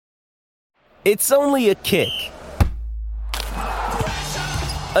It's only a kick,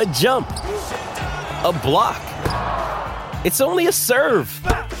 a jump, a block. It's only a serve.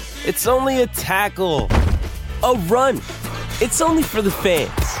 It's only a tackle, a run. It's only for the fans.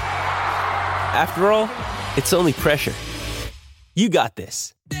 After all, it's only pressure. You got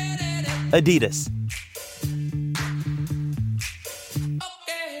this. Adidas.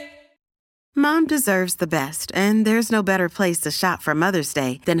 Mom deserves the best, and there's no better place to shop for Mother's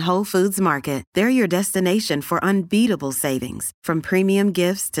Day than Whole Foods Market. They're your destination for unbeatable savings, from premium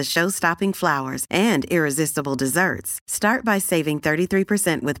gifts to show-stopping flowers and irresistible desserts. Start by saving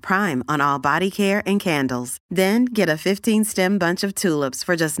 33% with Prime on all body care and candles. Then get a 15-stem bunch of tulips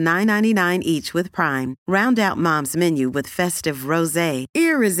for just $9.99 each with Prime. Round out Mom's menu with festive rosé,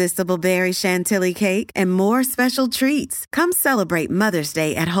 irresistible berry chantilly cake, and more special treats. Come celebrate Mother's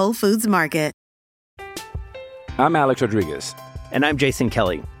Day at Whole Foods Market. I'm Alex Rodriguez. And I'm Jason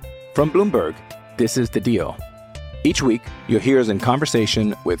Kelly. From Bloomberg, this is The Deal. Each week, you'll hear us in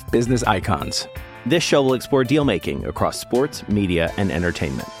conversation with business icons. This show will explore deal-making across sports, media, and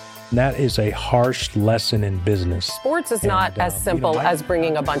entertainment. That is a harsh lesson in business. Sports is not as simple as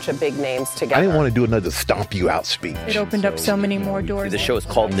bringing a bunch of big names together. I didn't want to do another stomp you out speech. It opened up so many more doors. The show is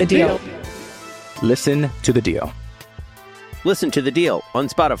called The Deal. Listen to The Deal. Listen to The Deal on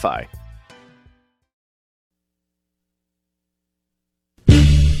Spotify.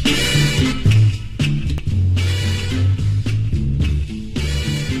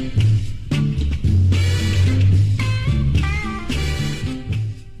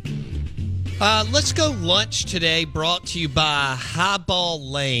 Let's go lunch today, brought to you by Highball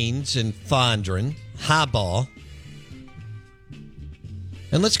Lanes in Fondren. Highball.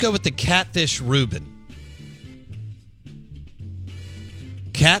 And let's go with the Catfish Reuben.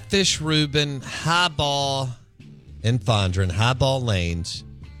 Catfish Reuben, Highball in Fondren, Highball Lanes.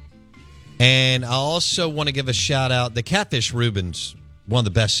 And I also want to give a shout out. The Catfish Reuben's one of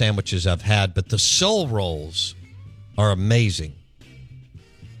the best sandwiches I've had, but the soul rolls are amazing.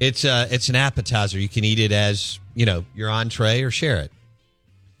 It's an appetizer. You can eat it as, your entree or share it.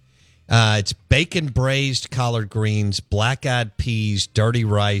 It's bacon braised collard greens, black-eyed peas, dirty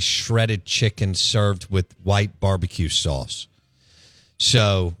rice, shredded chicken served with white barbecue sauce.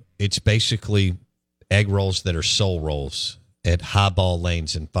 So it's basically egg rolls that are soul rolls at Highball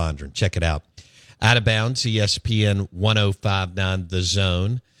Lanes in Fondren. Check it out. Out of Bounds, ESPN 1059 The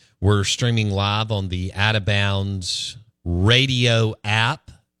Zone. We're streaming live on the Out of Bounds radio app.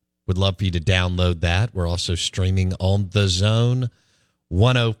 Would love for you to download that. We're also streaming on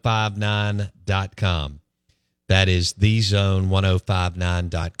thezone1059.com. That is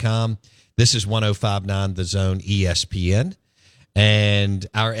thezone1059.com. This is 1059 The Zone ESPN. And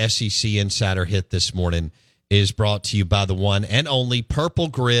our SEC Insider Hit this morning is brought to you by the one and only Purple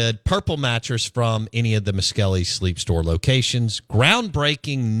Grid, Purple Mattress from any of the Muskelly Sleep Store locations.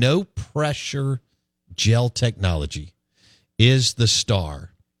 Groundbreaking, no-pressure gel technology is the star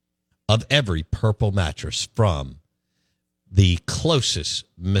of every Purple mattress from the closest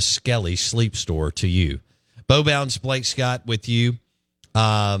Muskelly Sleep Store to you. Bo Bounds, Blake Scott with you.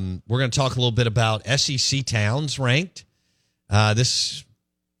 We're going to talk a little bit about SEC towns ranked. This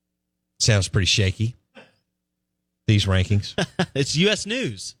sounds pretty shaky, these rankings. It's U.S.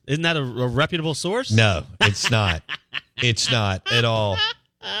 News. Isn't that a reputable source? No, it's not. It's not at all.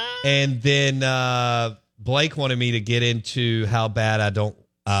 And then Blake wanted me to get into how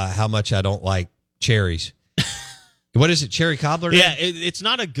much I don't like cherries. What is it, cherry cobbler day? Yeah, it's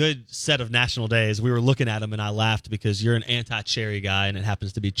not a good set of national days. We were looking at them, and I laughed because you're an anti-cherry guy, and it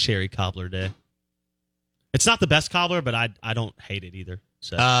happens to be cherry cobbler day. It's not the best cobbler, but I don't hate it either.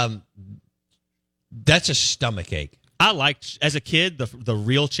 So that's a stomach ache. I liked, as a kid, the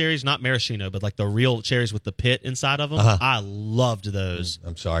real cherries, not maraschino, but like the real cherries with the pit inside of them. Uh-huh. I loved those.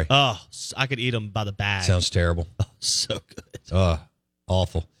 I'm sorry. Oh, I could eat them by the bag. Sounds terrible. Oh, so good.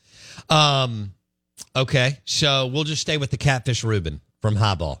 Awful. Okay, so we'll just stay with the Catfish Reuben from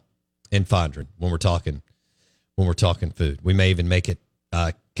Highball in Fondren when we're talking food. We may even make it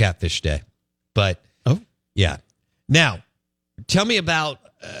Catfish Day. But yeah. Now, tell me about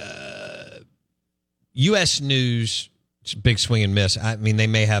U.S. News. It's a big swing and miss. I mean, they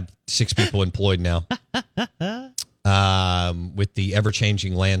may have 6 people employed now with the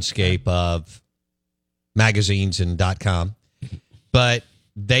ever-changing landscape of magazines and .com. But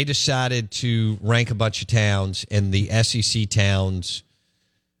they decided to rank a bunch of towns, and the SEC towns,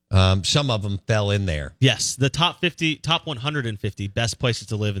 some of them fell in there. Yes, the top 150 best places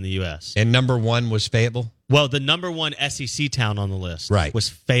to live in the U.S. And number 1 was Fayetteville? Well, the number 1 SEC town on the list right. was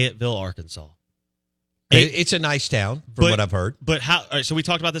Fayetteville, Arkansas. It's a nice town, from what I've heard. But how? All right, so we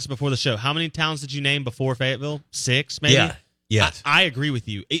talked about this before the show. How many towns did you name before Fayetteville? 6, maybe. Yeah. Yes. I agree with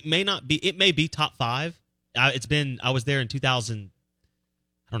you. It may not be. It may be top 5. I was there in 2000.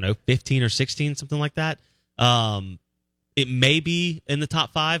 I don't know, 15 or 16, something like that. It may be in the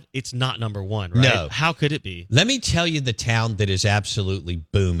top 5. It's not number 1, right? No. How could it be? Let me tell you the town that is absolutely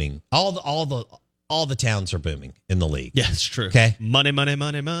booming. All the towns are booming in the league. Yeah, it's true. Okay. Money.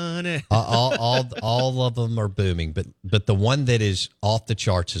 all of them are booming, but the one that is off the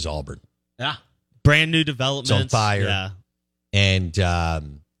charts is Auburn. Yeah. Brand new developments. It's on fire. Yeah. And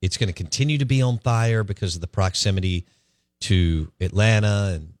it's going to continue to be on fire because of the proximity to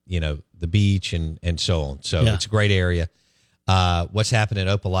Atlanta and, the beach and so on. So It's a great area. What's happened in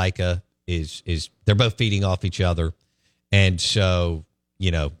Opelika is they're both feeding off each other. And so,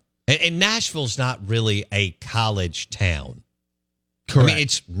 and Nashville's not really a college town. Correct. I mean,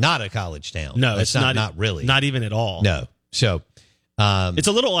 it's not a college town. No, it's not really. Not even at all. No. So it's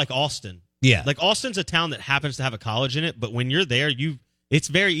a little like Austin. Yeah. Like Austin's a town that happens to have a college in it, but when you're there, it's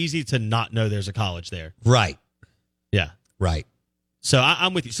very easy to not know there's a college there. Right. Yeah. Right. So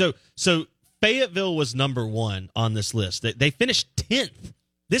I'm with you. So Fayetteville was number 1 on this list. They finished 10th.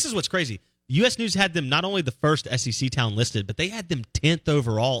 This is what's crazy. U.S. News had them not only the first SEC town listed, but they had them 10th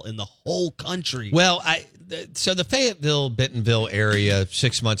overall in the whole country. Well, so the Fayetteville, Bentonville area,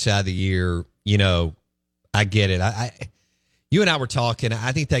 6 months out of the year, I get it. You and I were talking.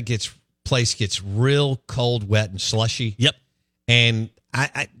 I think that place gets real cold, wet, and slushy. Yep. And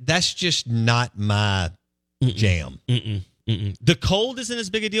I that's just not my jam. The cold isn't as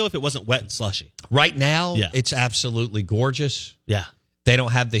big a deal if it wasn't wet and slushy. Right now, It's absolutely gorgeous. Yeah. They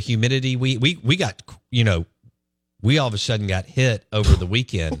don't have the humidity. We got, we all of a sudden got hit over the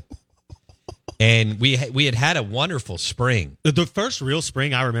weekend. And we had a wonderful spring. The first real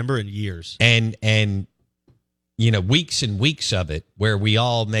spring I remember in years. And weeks and weeks of it where we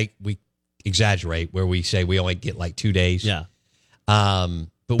exaggerate, where we say we only get like 2 days. Yeah.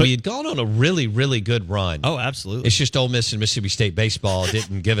 But we had gone on a really, really good run. Oh, absolutely. It's just Ole Miss and Mississippi State baseball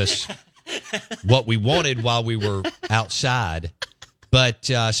didn't give us what we wanted while we were outside. But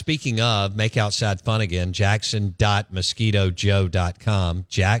speaking of, make outside fun again, jackson.mosquitojoe.com,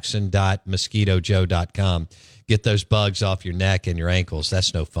 jackson.mosquitojoe.com. Get those bugs off your neck and your ankles.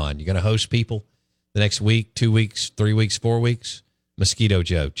 That's no fun. You're going to host people the next week, 2 weeks, 3 weeks, 4 weeks? Mosquito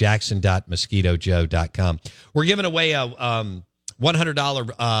Joe, jackson.mosquitojoe.com. We're giving away a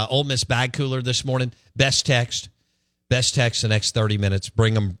 $100 Ole Miss bag cooler this morning. Best text the next 30 minutes.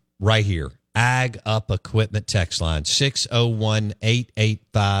 Bring them right here. Ag Up Equipment text line,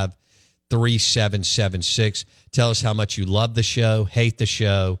 601-885-3776. Tell us how much you love the show, hate the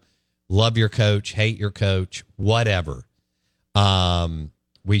show, love your coach, hate your coach, whatever.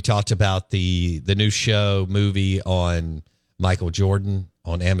 We talked about the new movie on Michael Jordan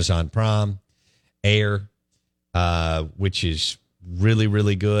on Amazon Prime, Air, which is really,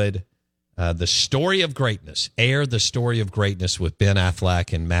 really good. The Story of Greatness, Air, The Story of Greatness with Ben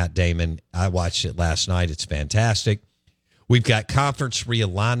Affleck and Matt Damon. I watched it last night. It's fantastic. We've got conference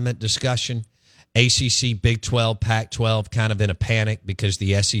realignment discussion. ACC, Big 12, Pac-12 kind of in a panic because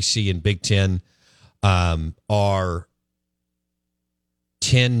the SEC and Big 10 are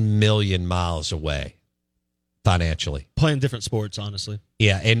 10 million miles away financially. Playing different sports, honestly.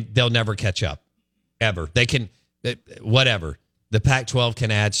 Yeah, and they'll never catch up, ever. They can, whatever. The Pac-12 can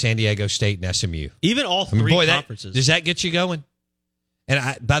add San Diego State and SMU. Even all three conferences. Does that get you going?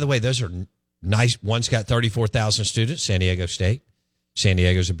 And by the way, those are nice. One's got 34,000 students, San Diego State. San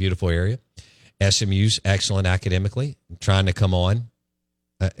Diego's a beautiful area. SMU's excellent academically, trying to come on,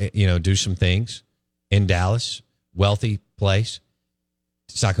 do some things in Dallas, wealthy place.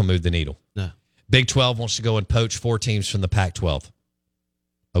 It's not going to move the needle. No. Big 12 wants to go and poach 4 teams from the Pac-12.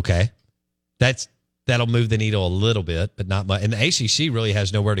 Okay. That'll move the needle a little bit, but not much. And the ACC really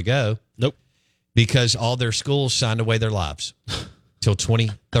has nowhere to go. Nope. Because all their schools signed away their lives till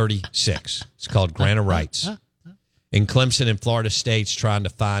 2036. It's called grant of rights. And Clemson and Florida State's trying to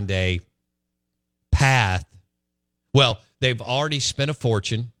find a path. Well, they've already spent a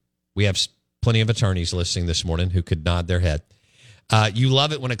fortune. We have plenty of attorneys listening this morning who could nod their head. You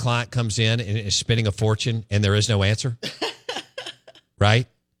love it when a client comes in and is spending a fortune and there is no answer. Right?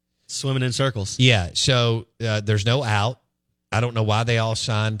 Swimming in circles. Yeah, so there's no out. I don't know why they all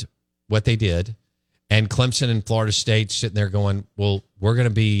signed what they did. And Clemson and Florida State sitting there going, well, we're going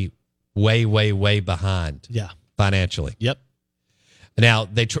to be way, way, way behind financially. Yep. Now,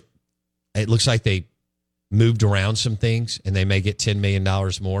 it looks like they moved around some things, and they may get $10 million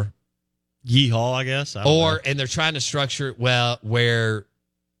more. Yeehaw, I guess. And they're trying to structure it well where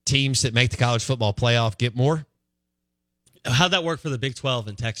teams that make the college football playoff get more? How'd that work for the Big 12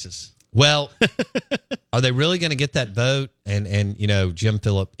 in Texas? Well, are they really going to get that vote? And Jim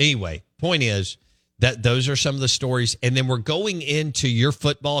Phillip. Anyway, point is that those are some of the stories. And then we're going into your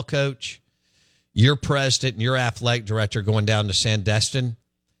football coach, your president, and your athletic director going down to Sandestin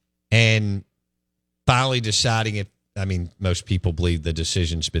and finally deciding if, most people believe the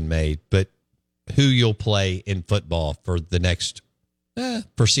decision's been made, but who you'll play in football for the next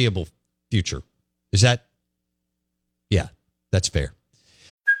foreseeable future. Is that? Yeah, that's fair.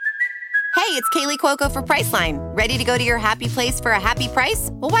 Hey, it's Kaylee Cuoco for Priceline. Ready to go to your happy place for a happy price?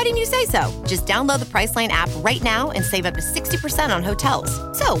 Well, why didn't you say so? Just download the Priceline app right now and save up to 60% on hotels.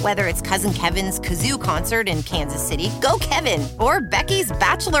 So whether it's Cousin Kevin's Kazoo Concert in Kansas City, go Kevin, or Becky's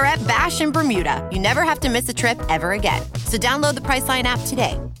Bachelorette Bash in Bermuda, you never have to miss a trip ever again. So download the Priceline app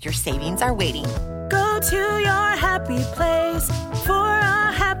today. Your savings are waiting. Go to your happy place for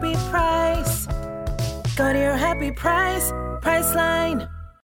a happy price. Go to your happy price, Priceline.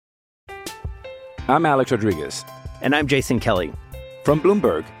 I'm Alex Rodriguez. And I'm Jason Kelly. From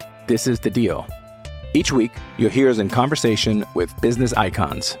Bloomberg, this is The Deal. Each week, you'll hear us in conversation with business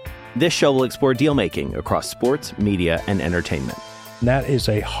icons. This show will explore deal-making across sports, media, and entertainment. That is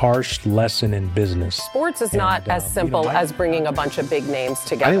a harsh lesson in business. Sports is not as simple as bringing a bunch of big names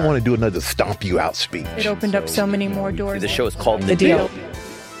together. I didn't want to do another stomp you out speech. It opened up so many more doors. The show is called The Deal.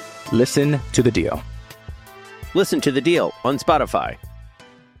 Listen to The Deal. Listen to The Deal on Spotify.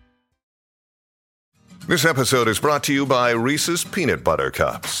 This episode is brought to you by Reese's Peanut Butter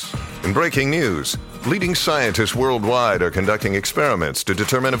Cups. In breaking news, leading scientists worldwide are conducting experiments to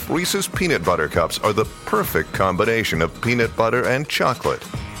determine if Reese's Peanut Butter Cups are the perfect combination of peanut butter and chocolate.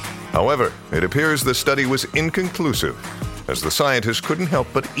 However, it appears the study was inconclusive, as the scientists couldn't help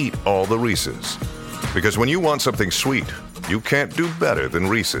but eat all the Reese's. Because when you want something sweet, you can't do better than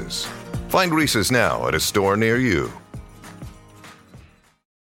Reese's. Find Reese's now at a store near you.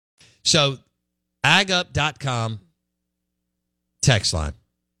 So, agup.com text line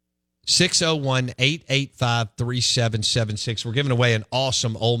 601-885-3776. We're giving away an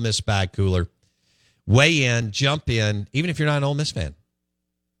awesome Ole Miss bag cooler. Weigh in, jump in, even if you're not an Ole Miss fan.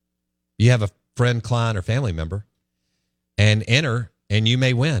 You have a friend, client, or family member, and enter, and you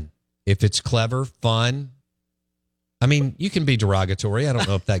may win. If it's clever, fun. You can be derogatory. I don't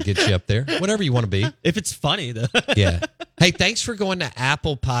know if that gets you up there. Whatever you want to be. If it's funny, though. Yeah. Hey, thanks for going to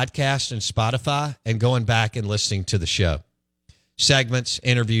Apple Podcast and Spotify and going back and listening to the show. Segments,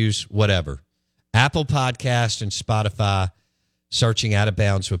 interviews, whatever. Apple Podcast and Spotify, searching Out of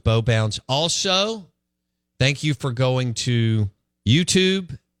Bounds with Bo Bounds. Also, thank you for going to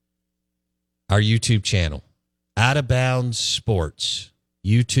YouTube, our YouTube channel, Out of Bounds Sports.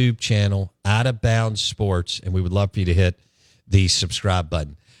 YouTube channel, Out of Bounds Sports, and we would love for you to hit the subscribe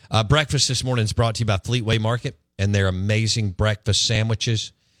button. Breakfast this morning is brought to you by Fleetway Market and their amazing breakfast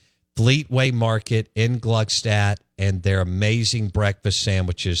sandwiches. Fleetway Market in Gluckstadt and their amazing breakfast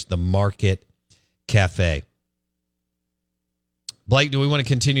sandwiches, the Market Cafe. Blake, do we want to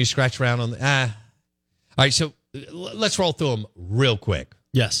continue to scratch around on all right, so let's roll through them real quick.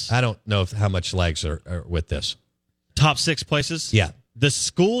 Yes. I don't know how much legs are with this. Top 6 places? Yeah. The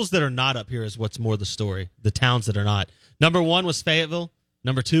schools that are not up here is what's more the story. The towns that are not. Number 1 was Fayetteville.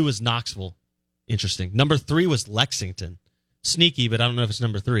 Number 2 was Knoxville. Interesting. Number 3 was Lexington. Sneaky, but I don't know if it's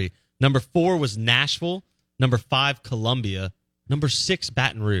number 3. Number 4 was Nashville. Number 5, Columbia. Number 6,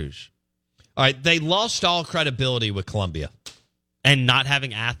 Baton Rouge. All right, they lost all credibility with Columbia. And not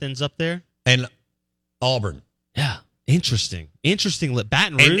having Athens up there? And Auburn. Yeah. Interesting.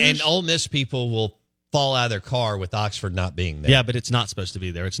 Baton Rouge. And Ole Miss people will fall out of their car with Oxford not being there. Yeah, but it's not supposed to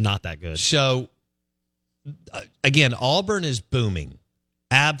be there. It's not that good. So, again, Auburn is booming.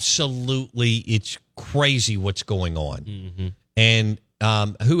 Absolutely, it's crazy what's going on. Mm-hmm. And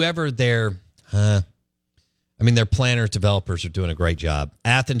whoever their planners, developers are doing a great job.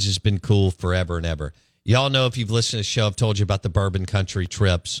 Athens has been cool forever and ever. Y'all know, if you've listened to the show, I've told you about the Bourbon Country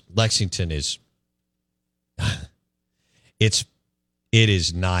trips. Lexington is... It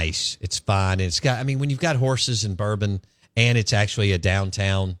is nice. It's fun. And it's got, when you've got horses and bourbon and it's actually a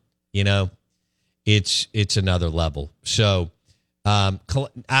downtown, it's another level. So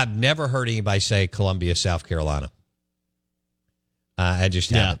I've never heard anybody say Columbia, South Carolina. I just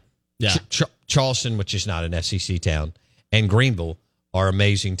haven't. Yeah. Charleston, which is not an SEC town, and Greenville are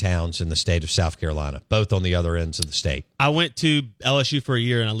amazing towns in the state of South Carolina, both on the other ends of the state. I went to LSU for a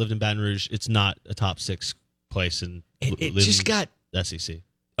year and I lived in Baton Rouge. It's not a top 6 place in it just got SEC.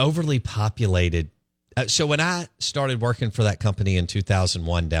 Overly populated. So when I started working for that company in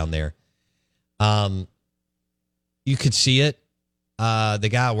 2001 down there, you could see it. the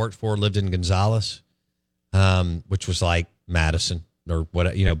guy I worked for lived in Gonzales, which was like Madison or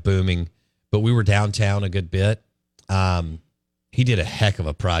what, booming. But we were downtown a good bit. He did a heck of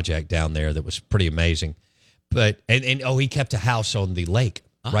a project down there that was pretty amazing. But he kept a house on the lake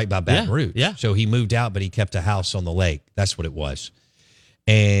right by Baton Rouge. Yeah. So he moved out, but he kept a house on the lake. That's what it was.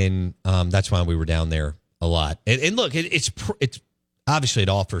 And that's why we were down there a lot. And look, it's obviously it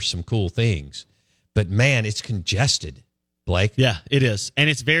offers some cool things, but man, it's congested, Blake. Yeah, it is. And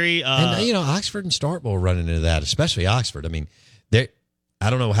it's very and Oxford and Starkville are running into that, especially Oxford. I mean, I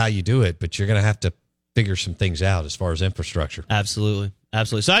don't know how you do it, but you're going to have to figure some things out as far as infrastructure. Absolutely.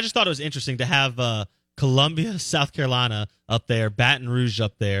 So I just thought it was interesting to have Columbia, South Carolina up there, Baton Rouge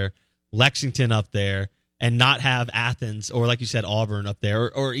up there, Lexington up there, and not have Athens or, like you said, Auburn up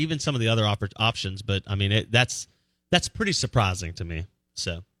there, or even some of the other options. But I mean, that's pretty surprising to me.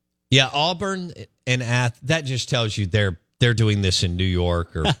 So, yeah, Auburn and that just tells you they're doing this in New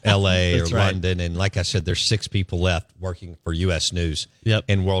York or L.A. or London. And like I said, there's 6 people left working for U.S. News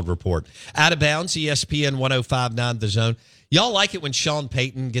and World Report. Out of bounds, ESPN 105.9 The Zone. Y'all like it when Sean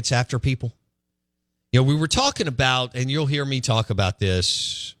Payton gets after people? We were talking about, and you'll hear me talk about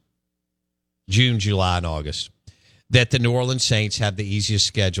this June, July, and August, that the New Orleans Saints have the easiest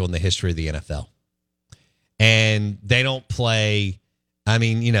schedule in the history of the NFL. And they don't play,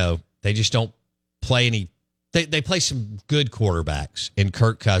 they just don't play any. They play some good quarterbacks in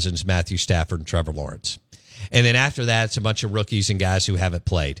Kirk Cousins, Matthew Stafford, and Trevor Lawrence. And then after that, it's a bunch of rookies and guys who haven't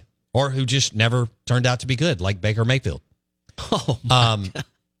played or who just never turned out to be good, like Baker Mayfield. Oh, my God.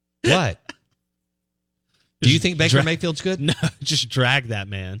 What? Do you think Baker Mayfield's good? No, just drag that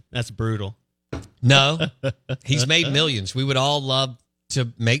man. That's brutal. No, he's made millions. We would all love to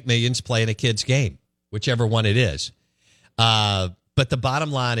make millions playing a kid's game, whichever one it is. But the bottom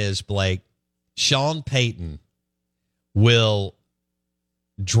line is, Blake, Sean Payton will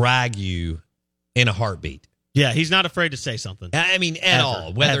drag you in a heartbeat. Yeah, he's not afraid to say something. I mean, at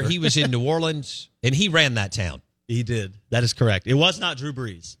all. Whether he was in New Orleans, and he ran that town. He did. That is correct. It was not Drew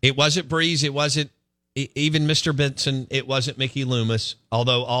Brees. It wasn't Brees. It wasn't even Mr. Benson. It wasn't Mickey Loomis,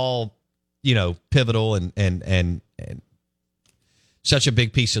 although all, pivotal and such a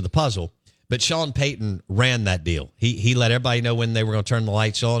big piece of the puzzle. But Sean Payton ran that deal. He let everybody know when they were going to turn the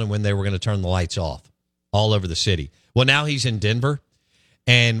lights on and when they were going to turn the lights off all over the city. Well, now he's in Denver,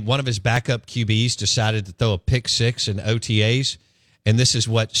 and one of his backup QBs decided to throw a pick 6 in OTAs, and this is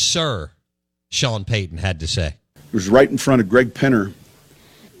what Sir Sean Payton had to say. It was right in front of Greg Penner.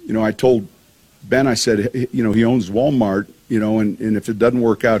 I told Ben, I said, he owns Walmart, and if it doesn't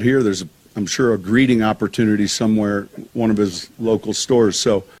work out here, there's, I'm sure, a greeting opportunity somewhere, one of his local stores.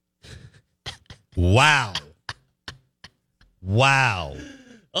 So, wow.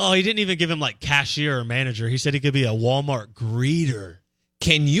 Oh, he didn't even give him like cashier or manager. He said he could be a Walmart greeter.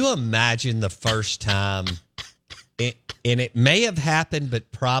 Can you imagine the first time, and it may have happened, but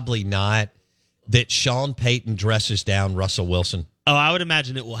probably not, that Sean Payton dresses down Russell Wilson? Oh, I would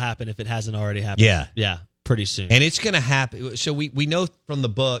imagine it will happen if it hasn't already happened. Yeah, pretty soon. And it's going to happen. So we know from the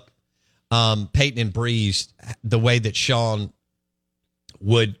book, Peyton and Breeze, the way that Sean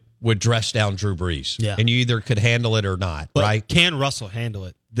would dress down Drew Brees. Yeah. And you either could handle it or not, but right? Can Russell handle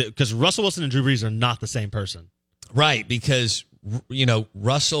it? Because Russell Wilson and Drew Brees are not the same person. Right, because,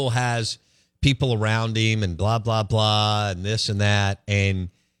 Russell has people around him and blah, blah, blah, and this and that. And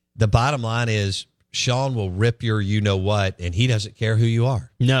the bottom line is Sean will rip your you-know-what, and he doesn't care who you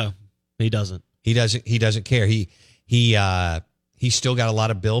are. No, he doesn't. He doesn't care. He's still got a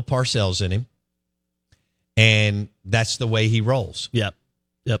lot of Bill Parcells in him, and that's the way he rolls. Yep.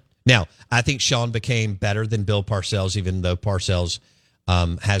 Now, I think Sean became better than Bill Parcells, even though Parcells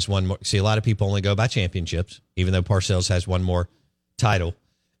has one more. See, a lot of people only go by championships, even though Parcells has one more title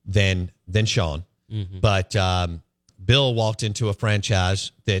than Sean. Mm-hmm. But Bill walked into a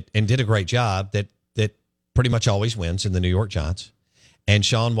franchise and did a great job that pretty much always wins in the New York Giants. And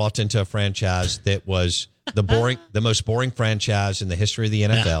Sean walked into a franchise that was the most boring franchise in the history of the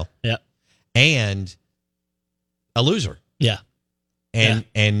NFL. Yeah. And a loser. Yeah. And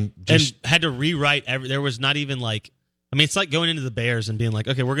had to rewrite there was not even it's like going into the Bears and being like,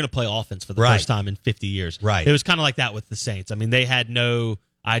 okay, we're going to play offense for the first time in 50 years. Right. It was kind of like that with the Saints. I mean, they had no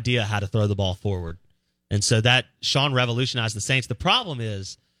idea how to throw the ball forward. And so that Sean revolutionized the Saints. The problem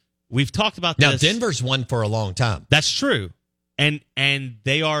is, we've talked about this. Now, Denver's won for a long time. That's true. And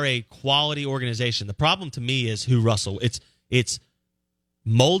they are a quality organization. The problem to me is who Russell. It's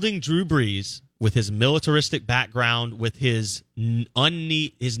molding Drew Brees with his militaristic background, with his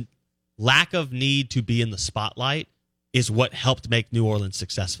lack of need to be in the spotlight, is what helped make New Orleans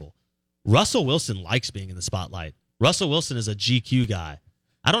successful. Russell Wilson likes being in the spotlight. Russell Wilson is a GQ guy.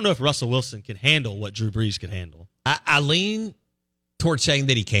 I don't know if Russell Wilson can handle what Drew Brees could handle. I lean towards saying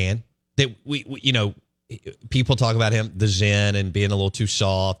that he can. That we people talk about him, the Zen, and being a little too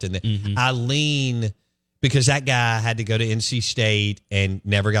soft. And I lean because that guy had to go to NC State and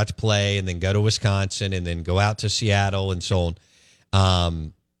never got to play, and then go to Wisconsin, and then go out to Seattle and so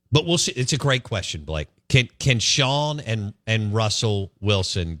on. But we'll see. It's a great question, Blake. Can Sean and Russell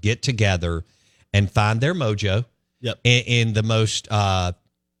Wilson get together and find their mojo in the most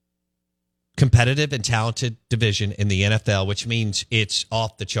competitive and talented division in the NFL, which means it's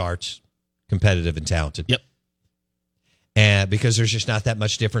off the charts competitive and talented. Yep. And because there's just not that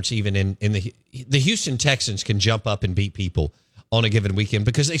much difference even in the Houston Texans can jump up and beat people on a given weekend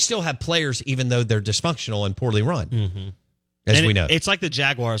because they still have players even though they're dysfunctional and poorly run. As we know. It's like the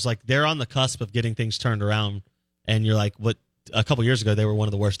Jaguars, like they're on the cusp of getting things turned around, and you're like, what? A couple years ago, they were one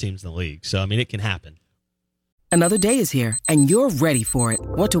of the worst teams in the league. So, I mean, it can happen. Another day is here, and you're ready for it.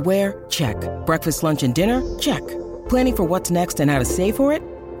 What to wear? Check. Breakfast, lunch, and dinner? Check. Planning for what's next and how to save for it?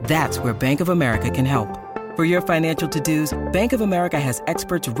 That's where Bank of America can help. For your financial to-dos, Bank of America has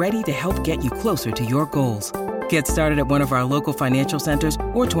experts ready to help get you closer to your goals. Get started at one of our local financial centers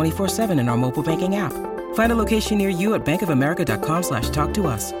or 24/7 in our mobile banking app. Find a location near you at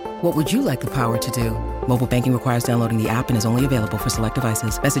bankofamerica.com/talktous. What would you like the power to do? Mobile banking requires downloading the app and is only available for select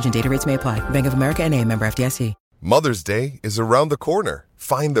devices. Message and data rates may apply. Bank of America NA, member FDIC. Mother's Day is around the corner.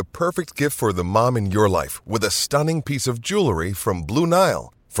 Find the perfect gift for the mom in your life with a stunning piece of jewelry from Blue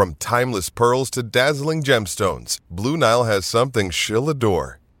Nile. From timeless pearls to dazzling gemstones, Blue Nile has something she'll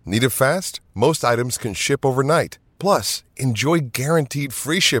adore. Need it fast? Most items can ship overnight. Plus, enjoy guaranteed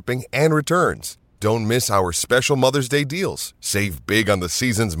free shipping and returns. Don't miss our special Mother's Day deals. Save big on the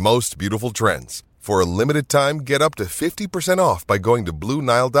season's most beautiful trends. For a limited time, get up to 50% off by going to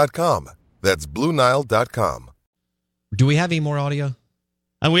BlueNile.com. That's BlueNile.com. Do we have any more audio?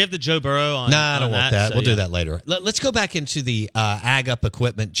 And we have the Joe Burrow on. No, I don't want that. So, we'll do that later. Let's go back into the Ag Up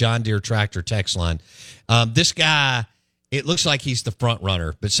Equipment John Deere tractor text line. This guy, it looks like he's the front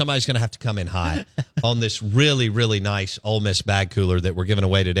runner, but somebody's going to have to come in high on this really, really nice Ole Miss bag cooler that we're giving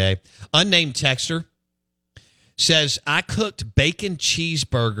away today. Unnamed texter says, I cooked bacon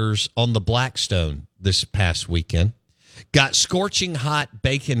cheeseburgers on the Blackstone this past weekend. Got scorching hot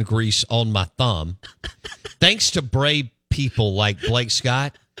bacon grease on my thumb. Thanks to brave people like Blake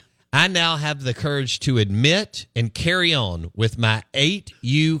Scott, I now have the courage to admit and carry on with my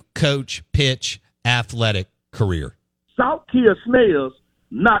 8U coach pitch athletic career. Salt kill snails,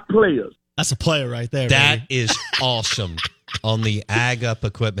 not players. That's a player right there. That baby. is awesome on the Ag Up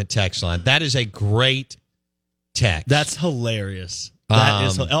Equipment text line. That is a great text. That's hilarious. That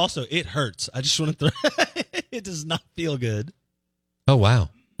is also, it hurts. I just want to throw it does not feel good. Oh, wow.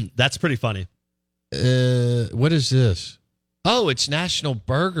 That's pretty funny. What is this? Oh, it's National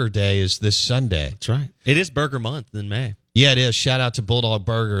Burger Day is this Sunday. That's right. It is Burger Month in May. Yeah, it is. Shout out to Bulldog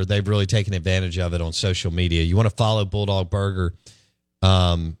Burger. They've really taken advantage of it on social media. You want to follow Bulldog Burger,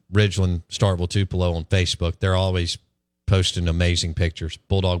 Ridgeland, Starkville, Tupelo on Facebook. They're always posting amazing pictures.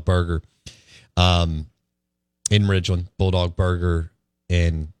 Bulldog Burger in Ridgeland, Bulldog Burger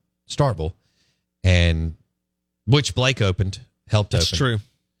in Starkville, and which Blake helped open. That's true.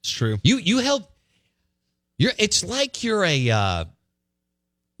 It's true. You helped. It's like you're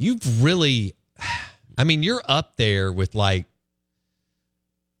you've really, I mean, you're up there with like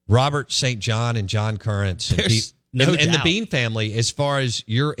Robert St. John and John Currents and the Bean family as far as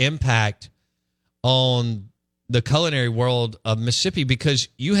your impact on the culinary world of Mississippi, because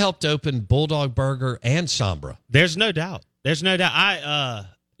you helped open Bulldog Burger and Sombra. There's no doubt. I'm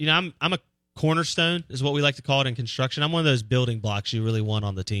a cornerstone is what we like to call it in construction. I'm one of those building blocks you really want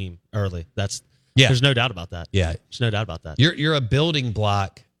on the team early. There's no doubt about that. Yeah. There's no doubt about that. You're a building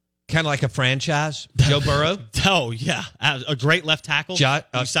block, kind of like a franchise. Joe Burrow. Oh, yeah. A great left tackle.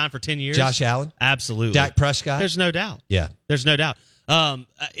 You signed for 10 years. Josh Allen. Absolutely. Dak Prescott. There's no doubt. Yeah. There's no doubt.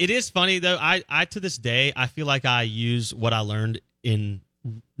 It is funny, though. I to this day, I feel like I use what I learned in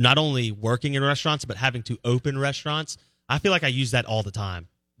not only working in restaurants, but having to open restaurants. I feel like I use that all the time.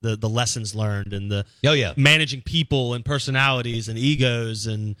 The lessons learned and the managing people and personalities and egos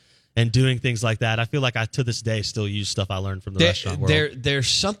and doing things like that. I feel like I, to this day, still use stuff I learned from the restaurant world. There's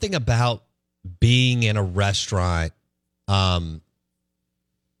something about being in a restaurant a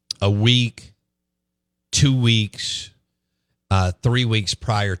week, 2 weeks, 3 weeks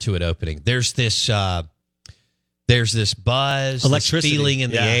prior to it opening. There's this buzz, electricity, this feeling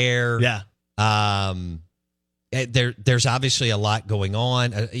in the air. Yeah. There's obviously a lot going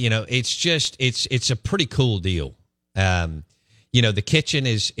on. It's a pretty cool deal. The kitchen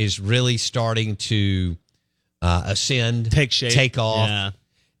is really starting to ascend, take shape, take off. Yeah.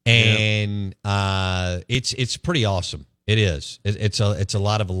 And it's pretty awesome. It is. It's a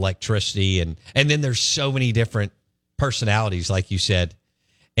lot of electricity, and then there's so many different personalities, like you said,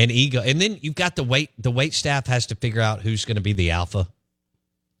 and ego. And then you've got the wait staff has to figure out who's going to be the alpha,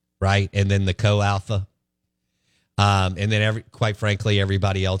 right? And then the co-alpha. And then quite frankly,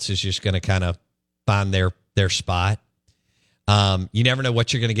 everybody else is just going to kind of find their spot. You never know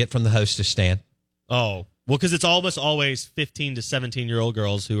what you're going to get from the hostess stand. Oh, well, because it's almost always 15 to 17-year-old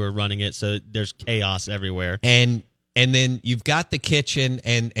girls who are running it, so there's chaos everywhere. And then you've got the kitchen,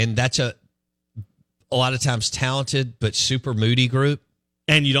 and that's a lot of times talented but super moody group.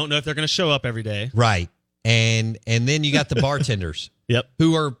 And you don't know if they're going to show up every day. Right. And then you got the bartenders. Yep.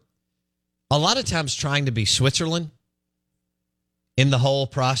 Who are a lot of times trying to be Switzerland in the whole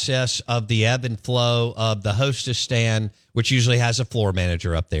process of the ebb and flow of the hostess stand, which usually has a floor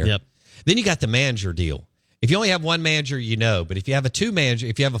manager up there. Yep. Then you got the manager deal. If you only have one manager, but if you have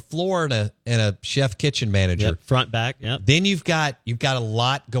if you have a floor and a chef kitchen manager, front, back, then you've got a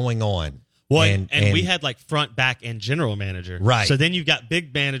lot going on. Well, and we had like front, back, and general manager. Right. So then you've got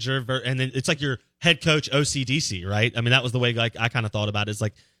big manager, and then it's like your head coach, OCDC, right? I mean, that was the way like I kind of thought about it. It's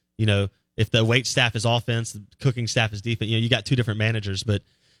like, if the wait staff is offense, the cooking staff is defense, you got two different managers. But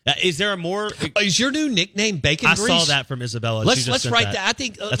is there a more? Is your new nickname Bacon Grease? I saw that from Isabella. Let's write that. I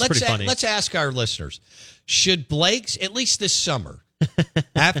think that's pretty funny. Let's ask our listeners: should Blake's, at least this summer,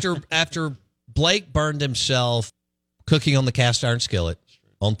 after Blake burned himself cooking on the cast iron skillet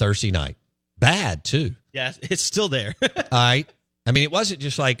on Thursday night, bad too. Yeah, it's still there. All right. I mean, it wasn't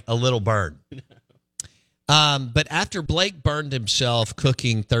just like a little burn. But after Blake burned himself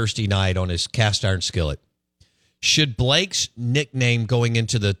cooking Thursday night on his cast iron skillet, should Blake's nickname going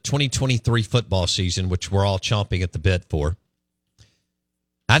into the 2023 football season, which we're all chomping at the bit for,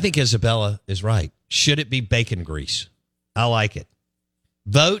 I think Isabella is right. Should it be Bacon Grease? I like it.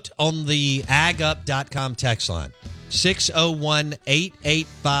 Vote on the agup.com text line,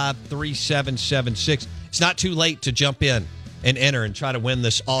 601-885-3776. It's not too late to jump in and enter and try to win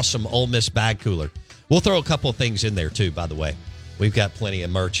this awesome Ole Miss bag cooler. We'll throw a couple of things in there, too, by the way. We've got plenty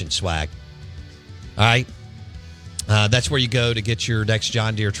of merch and swag. All right. That's where you go to get your next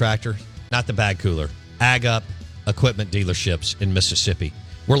John Deere tractor, not the bag cooler. Ag Up Equipment Dealerships in Mississippi.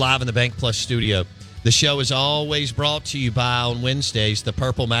 We're live in the Bank Plus studio. The show is always brought to you by, on Wednesdays, the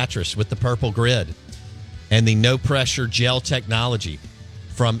Purple Mattress with the Purple Grid and the no-pressure gel technology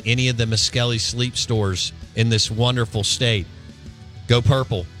from any of the Miskelly sleep stores in this wonderful state. Go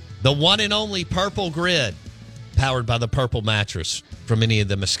Purple. The one and only Purple Grid, powered by the Purple Mattress from any of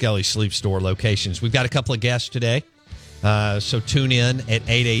the Miskelly sleep store locations. We've got a couple of guests today, so tune in at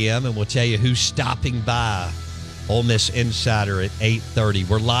 8 a.m. and we'll tell you who's stopping by Ole Miss Insider at 8:30.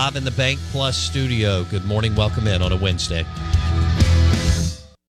 We're live in the Bank Plus studio. Good morning. Welcome in on a Wednesday.